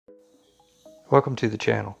Welcome to the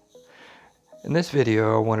channel. In this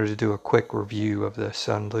video I wanted to do a quick review of the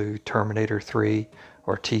Sunlu Terminator 3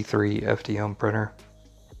 or T3 FDM printer.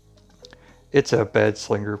 It's a bed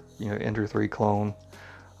slinger, Ender 3 clone,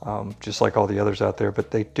 just like all the others out there, but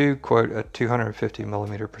they do quote a 250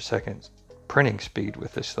 millimeter per second printing speed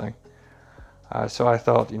with this thing. So I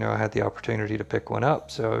thought, I had the opportunity to pick one up,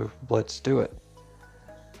 so let's do it.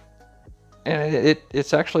 And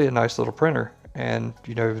it's actually a nice little printer. And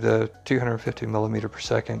the 250 millimeter per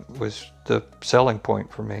second was the selling point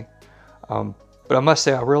for me. But I must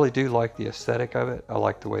say I really do like the aesthetic of it. I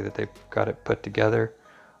like the way that they've got it put together.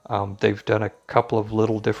 They've done a couple of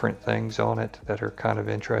little different things on it that are kind of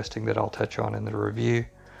interesting that I'll touch on in the review.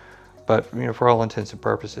 But for all intents and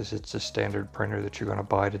purposes, it's a standard printer that you're going to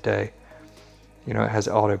buy today. It has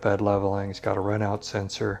auto bed leveling. It's got a runout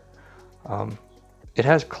sensor. It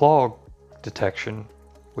has clog detection,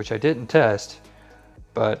 which I didn't test,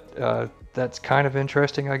 but that's kind of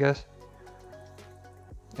interesting, I guess.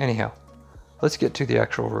 Anyhow, let's get to the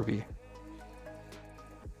actual review.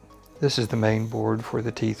 This is the main board for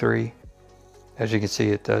the T3. As you can see,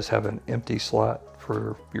 it does have an empty slot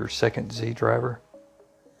for your second Z driver.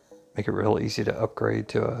 Make it real easy to upgrade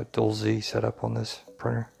to a dual Z setup on this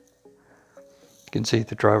printer. You can see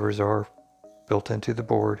the drivers are built into the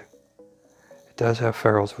board. It does have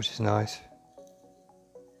ferrules, which is nice.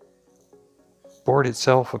 Board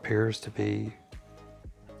itself appears to be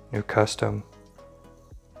custom.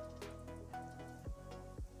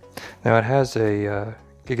 Now it has a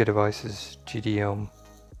GigaDevices GDM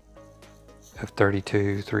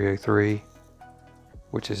F32303,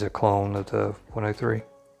 which is a clone of the 103,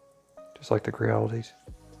 just like the crealities.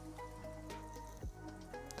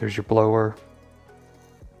 There's your blower.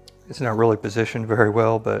 It's not really positioned very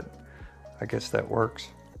well, but I guess that works.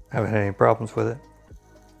 I haven't had any problems with it.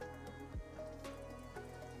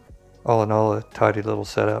 All in all, a tidy little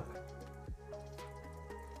setup.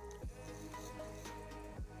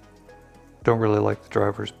 Don't really like the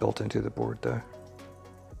drivers built into the board though.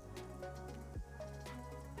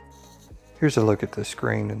 Here's a look at the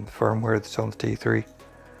screen and the firmware that's on the T3.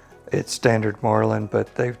 It's standard Marlin,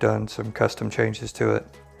 but they've done some custom changes to it.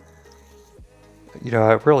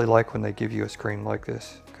 I really like when they give you a screen like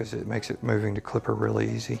this because it makes it moving the clipper really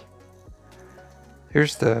easy.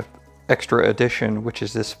 Here's the extra edition, which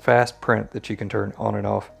is this fast print that you can turn on and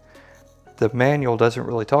off. The manual doesn't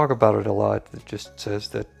really talk about it a lot. It just says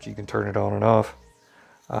that you can turn it on and off,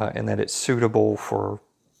 and that it's suitable for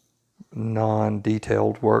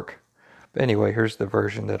non-detailed work. But anyway, here's the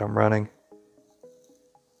version that I'm running.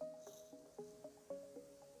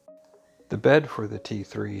 The bed for the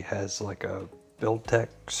T3 has like a BuildTech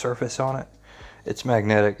surface on it. It's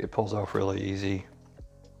magnetic. It pulls off really easy.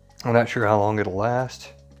 I'm not sure how long it'll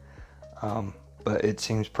last. But it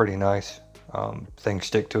seems pretty nice. Things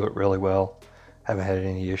stick to it really well. Haven't had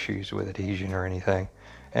any issues with adhesion or anything.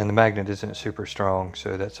 And the magnet isn't super strong,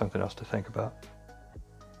 so that's something else to think about.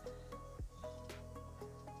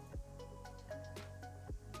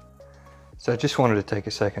 So I just wanted to take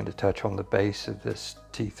a second to touch on the base of this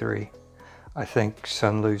T3. I think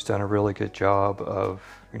Sunlu's done a really good job of,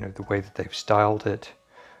 the way that they've styled it.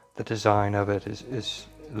 The design of it is,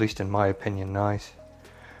 at least in my opinion, nice.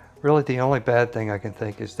 Really, the only bad thing I can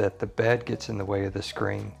think is that the bed gets in the way of the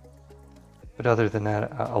screen. But other than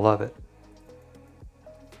that, I love it.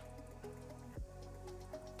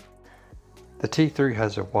 The T3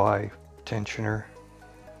 has a Y tensioner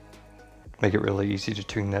to make it really easy to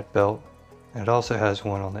tune that belt. And it also has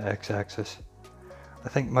one on the X-axis. I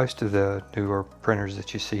think most of the newer printers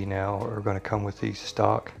that you see now are going to come with these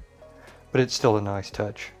stock. But it's still a nice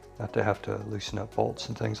touch, not to have to loosen up bolts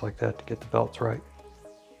and things like that to get the belts right.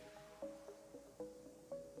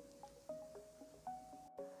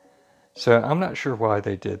 So I'm not sure why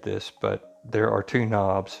they did this, but there are two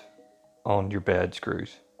knobs on your bed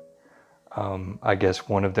screws. I guess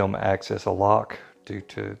one of them acts as a lock due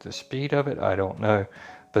to the speed of it. I don't know,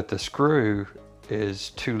 but the screw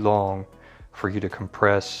is too long for you to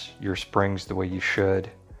compress your springs the way you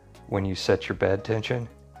should when you set your bed tension,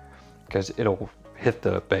 because it'll hit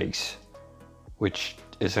the base, which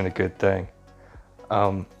isn't a good thing.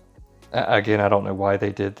 Again, I don't know why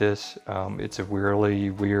they did this. It's a really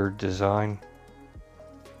weird design.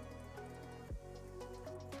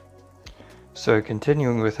 So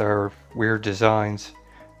continuing with our weird designs,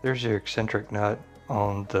 there's your eccentric nut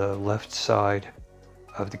on the left side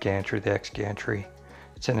of the gantry, the X gantry.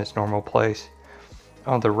 It's in its normal place.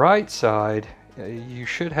 On the right side, you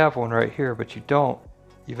should have one right here, but you don't.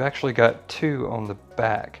 You've actually got two on the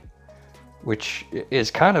back. which is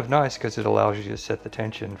kind of nice because it allows you to set the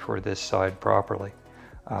tension for this side properly.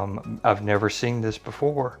 I've never seen this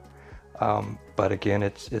before, but again,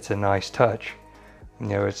 it's a nice touch. You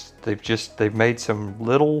know, they've made some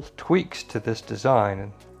little tweaks to this design,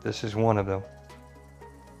 and this is one of them.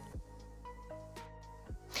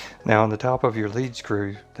 Now on the top of your lead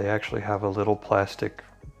screw, they actually have a little plastic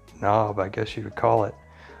knob, I guess you would call it.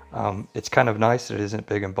 It's kind of nice that it isn't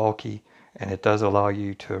big and bulky, and it does allow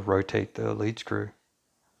you to rotate the lead screw.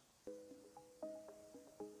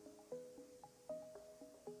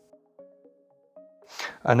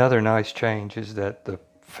 Another nice change is that the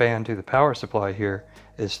fan to the power supply here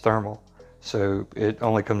is thermal, so it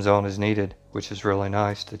only comes on as needed, which is really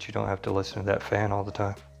nice that you don't have to listen to that fan all the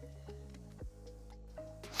time.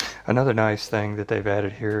 Another nice thing that they've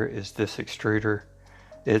added here is this extruder.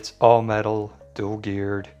 It's all metal, dual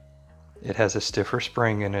geared. It has a stiffer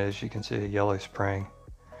spring in it, as you can see, a yellow spring.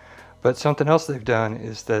 But something else they've done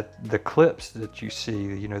is that the clips that you see,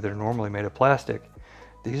 you know, that are normally made of plastic,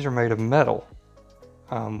 these are made of metal,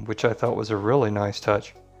 which I thought was a really nice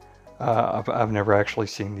touch. I've never actually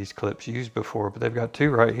seen these clips used before, but they've got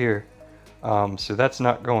two right here. So that's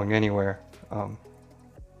not going anywhere.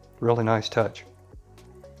 Really nice touch.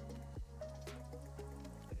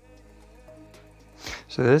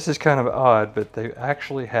 So this is kind of odd, but they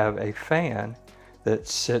actually have a fan that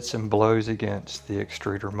sits and blows against the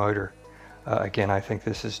extruder motor. Again, I think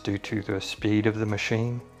this is due to the speed of the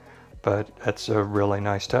machine, but that's a really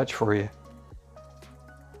nice touch for you.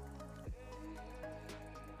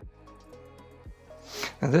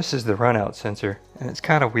 Now this is the runout sensor, and it's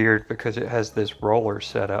kind of weird because it has this roller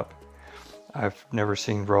set up. I've never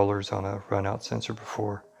seen rollers on a runout sensor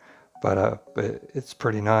before, but it's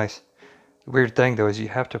pretty nice. The weird thing though is you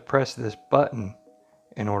have to press this button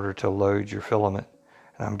in order to load your filament,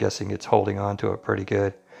 and I'm guessing it's holding on to it pretty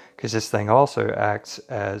good because this thing also acts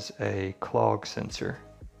as a clog sensor.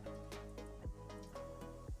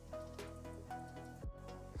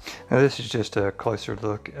 Now this is just a closer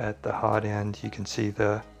look at the hot end. You can see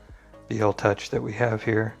the BL Touch that we have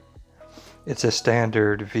here. It's a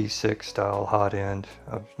standard V6 style hot end.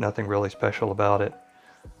 Nothing really special about it.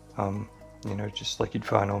 You know, just like you'd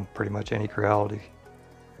find on pretty much any creality.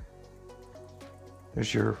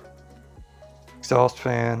 There's your exhaust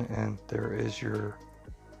fan, and there is your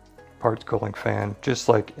parts cooling fan, just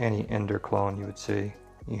like any Ender clone you would see.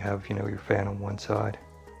 You have, you know, your fan on one side.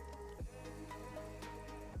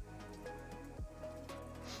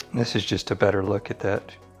 And this is just a better look at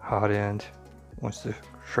that hot end once the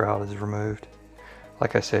shroud is removed.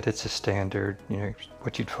 Like I said, it's a standard, you know,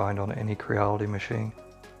 what you'd find on any creality machine.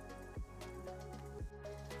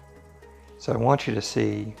 So I want you to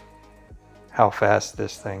see how fast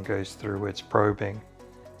this thing goes through its probing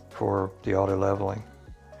for the auto leveling.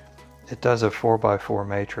 It does a 4x4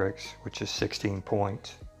 matrix, which is 16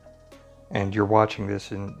 points. And you're watching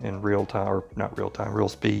this in real time, or not real time, real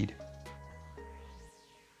speed.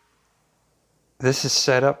 This is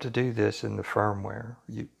set up to do this in the firmware.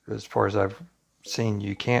 As far as I've seen,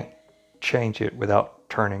 you can't change it without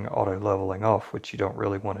turning auto leveling off, which you don't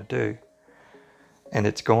really want to do. And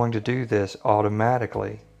it's going to do this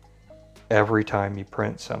automatically every time you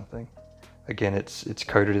print something. Again, it's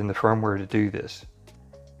coded in the firmware to do this.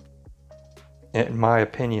 In my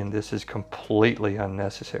opinion, this is completely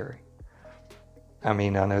unnecessary. I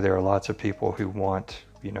mean, I know there are lots of people who want,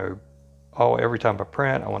 you know, oh, every time I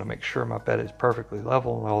print, I want to make sure my bed is perfectly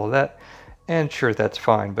level and all of that. And sure, that's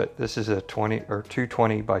fine, but this is a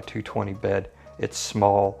 220 by 220 bed. It's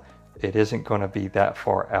small. It isn't going to be that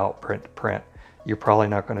far out print to print. You're probably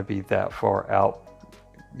not going to be that far out,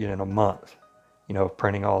 you know, in a month, you know,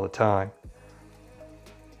 printing all the time.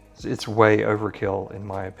 It's way overkill in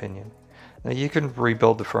my opinion. Now you can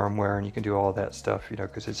rebuild the firmware and you can do all that stuff, you know,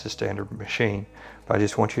 because it's a standard machine. But I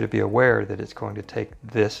just want you to be aware that it's going to take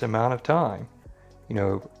this amount of time, you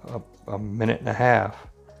know, a minute and a half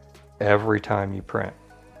every time you print.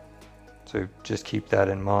 So just keep that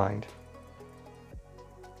in mind.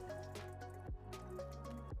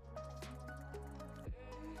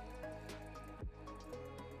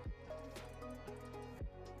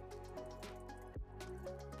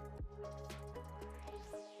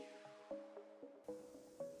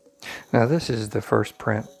 Now this is the first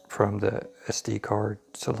print from the SD card.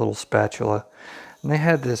 It's a little spatula. And they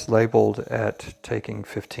had this labeled at taking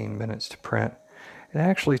 15 minutes to print. It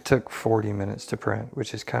actually took 40 minutes to print,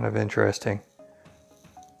 which is kind of interesting.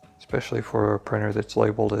 Especially for a printer that's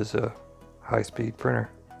labeled as a high-speed printer.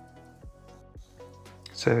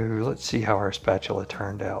 So let's see how our spatula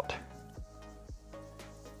turned out.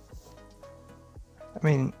 I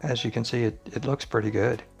mean, as you can see, it looks pretty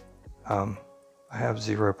good. I have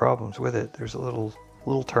zero problems with it. There's a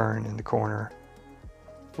little turn in the corner,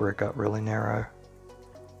 where it got really narrow.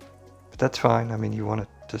 But that's fine. I mean, you want it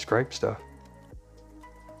to scrape stuff.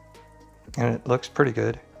 And it looks pretty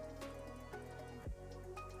good.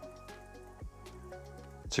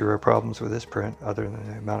 Zero problems with this print other than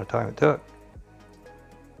the amount of time it took.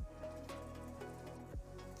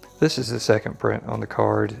 This is the second print on the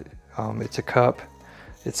card. It's a cup.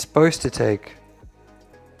 It's supposed to take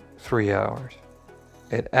 3 hours.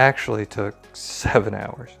 It actually took 7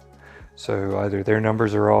 hours. So either their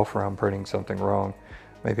numbers are off or I'm printing something wrong.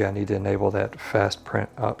 Maybe I need to enable that fast print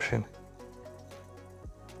option.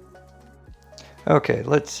 Okay,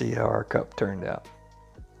 let's see how our cup turned out.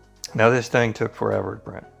 Now this thing took forever to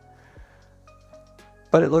print,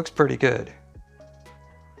 but it looks pretty good.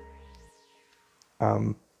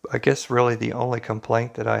 I guess really the only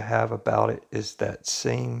complaint that I have about it is that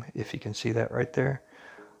seam, if you can see that right there.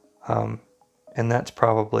 And that's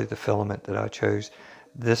probably the filament that I chose.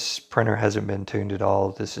 This printer hasn't been tuned at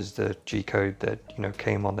all. This is the G-code that, you know,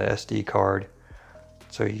 came on the SD card.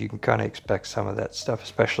 So you can kind of expect some of that stuff,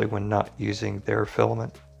 especially when not using their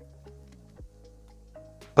filament.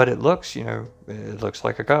 But it looks, you know, it looks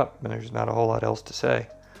like a cup, and there's not a whole lot else to say.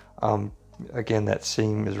 Again, that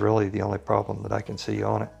seam is really the only problem that I can see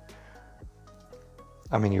on it.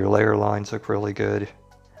 I mean, your layer lines look really good.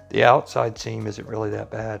 The outside seam isn't really that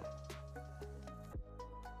bad.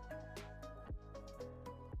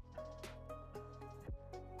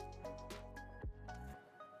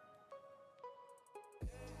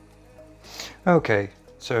 Okay,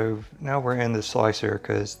 so now we're in the slicer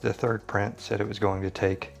because the third print said it was going to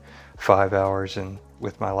take 5 hours, and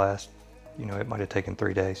with my last, you know, it might have taken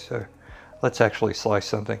 3 days. So let's actually slice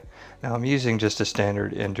something. Now I'm using just a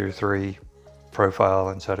standard Ender 3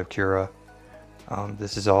 profile inside of Cura.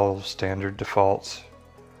 This is all standard defaults.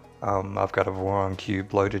 I've got a Voron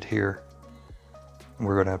cube loaded here.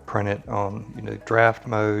 We're going to print it on, you know, draft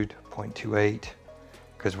mode 0.28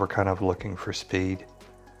 because we're kind of looking for speed.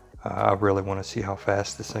 I really want to see how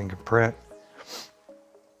fast this thing can print.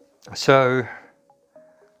 So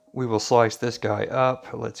we will slice this guy up.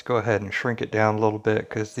 Let's go ahead and shrink it down a little bit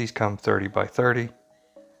because these come 30 by 30.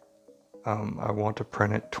 I want to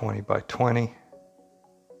print it 20 by 20.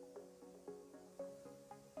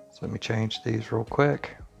 So let me change these real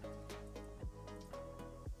quick.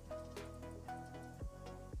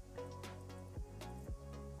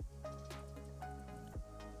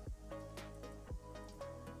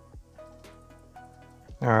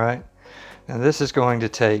 All right, now this is going to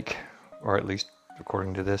take, or at least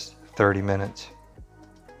according to this, 30 minutes.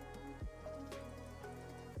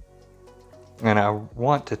 And I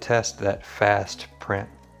want to test that fast print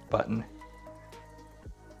button.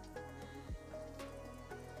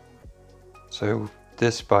 So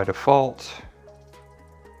this by default,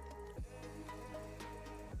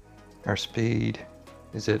 our speed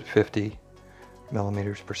is at 50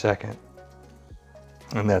 millimeters per second.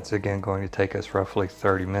 And that's again going to take us roughly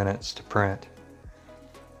 30 minutes to print.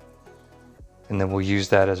 And then we'll use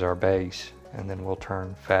that as our base, and then we'll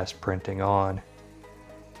turn fast printing on,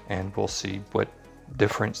 and we'll see what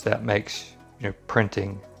difference that makes, you know,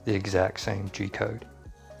 printing the exact same G-code.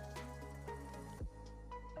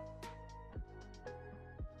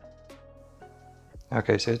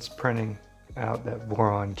 Okay, so it's printing out that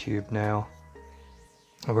Voron cube now.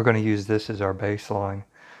 And we're going to use this as our baseline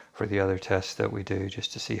for the other tests that we do,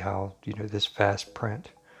 just to see how, you know, this fast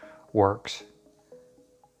print works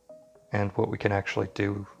and what we can actually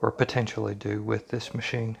do or potentially do with this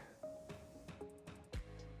machine.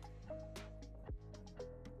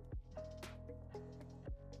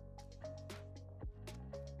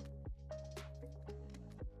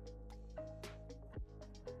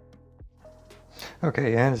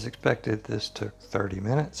 Okay, and as expected, this took 30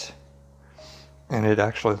 minutes, and it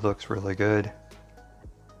actually looks really good.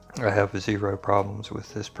 I have 0 problems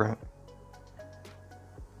with this print.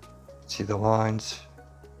 See, the lines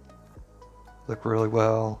look really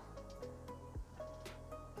well.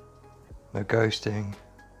 No ghosting.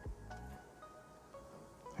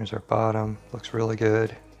 There's our bottom, looks really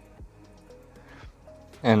good.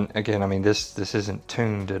 And again, I mean, this isn't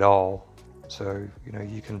tuned at all. So, you know,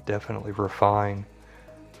 you can definitely refine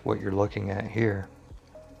what you're looking at here.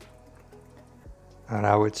 And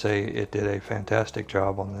I would say it did a fantastic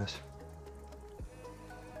job on this.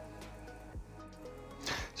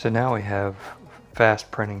 So now we have fast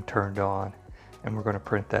printing turned on, and we're going to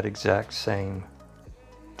print that exact same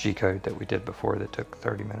G-code that we did before that took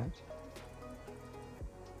 30 minutes.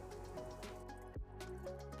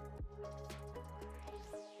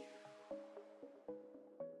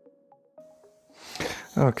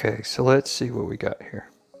 Okay, so let's see what we got here.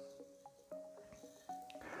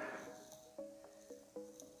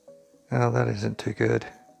 Oh, that isn't too good.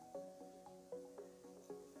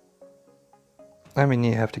 I mean,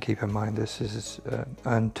 you have to keep in mind this is an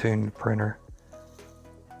untuned printer.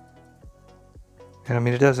 And I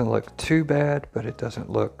mean, it doesn't look too bad, but it doesn't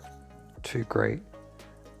look too great.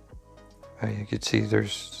 You can see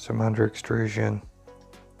there's some under extrusion.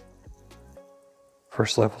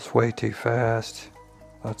 First level's way too fast.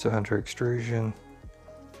 Lots of under extrusion.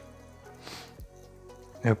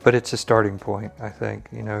 But it's a starting point, I think,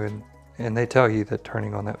 and they tell you that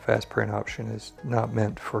turning on that fast print option is not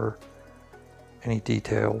meant for any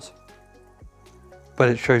details, but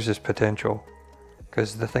it shows its potential,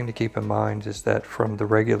 because the thing to keep in mind is that from the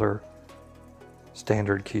regular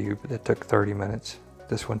standard cube that took 30 minutes,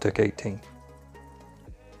 this one took 18.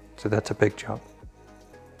 So that's a big jump.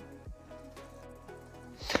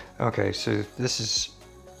 Okay, so this is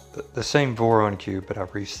the same Voron cube, but I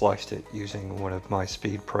re-sliced it using one of my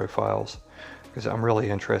speed profiles, because I'm really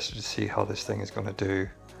interested to see how this thing is going to do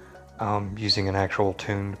using an actual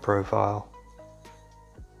tuned profile.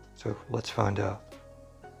 So let's find out.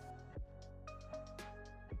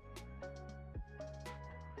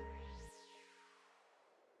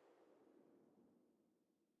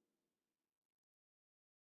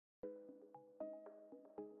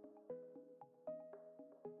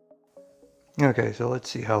 Okay, so let's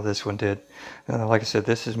see how this one did. Like I said,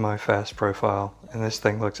 this is my fast profile, and this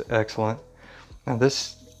thing looks excellent. Now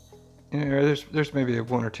this, there's maybe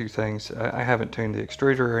one or two things. I haven't tuned the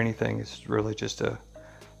extruder or anything. It's really just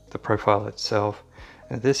the profile itself.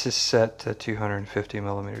 And this is set to 250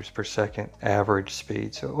 millimeters per second average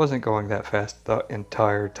speed, so it wasn't going that fast the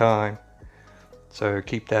entire time. So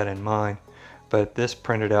keep that in mind. But this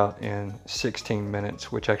printed out in 16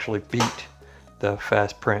 minutes, which actually beat the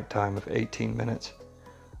fast print time of 18 minutes.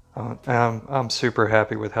 I'm super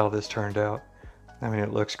happy with how this turned out. I mean,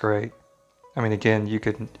 it looks great. I mean, again, you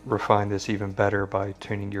could refine this even better by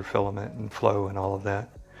tuning your filament and flow and all of that.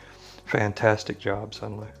 Fantastic job,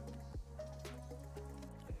 Sunlu.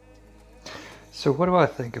 So what do I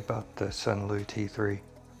think about the Sunlu T3?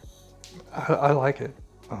 I like it.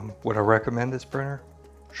 Would I recommend this printer?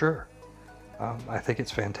 Sure. I think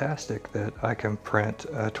it's fantastic that I can print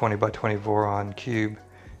a 20 by 20 Voron cube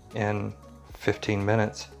in 15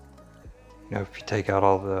 minutes. If you take out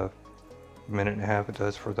all the minute and a half it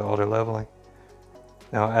does for the auto leveling.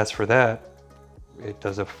 Now, as for that, it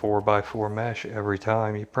does a 4 by 4 mesh every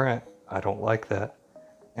time you print. I don't like that.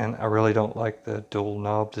 And I really don't like the dual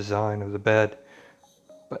knob design of the bed.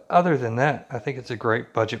 But other than that, I think it's a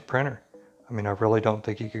great budget printer. I mean, I really don't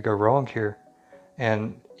think you could go wrong here.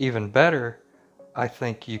 And even better, I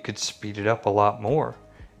think you could speed it up a lot more.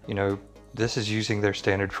 This is using their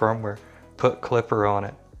standard firmware. Put clipper on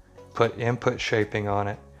it, put input shaping on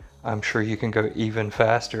it. I'm sure you can go even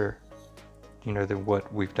faster, than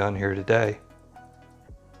what we've done here today.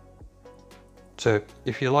 So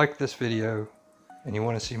if you like this video and you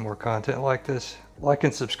want to see more content like this, like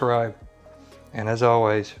and subscribe. And as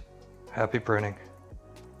always, happy printing.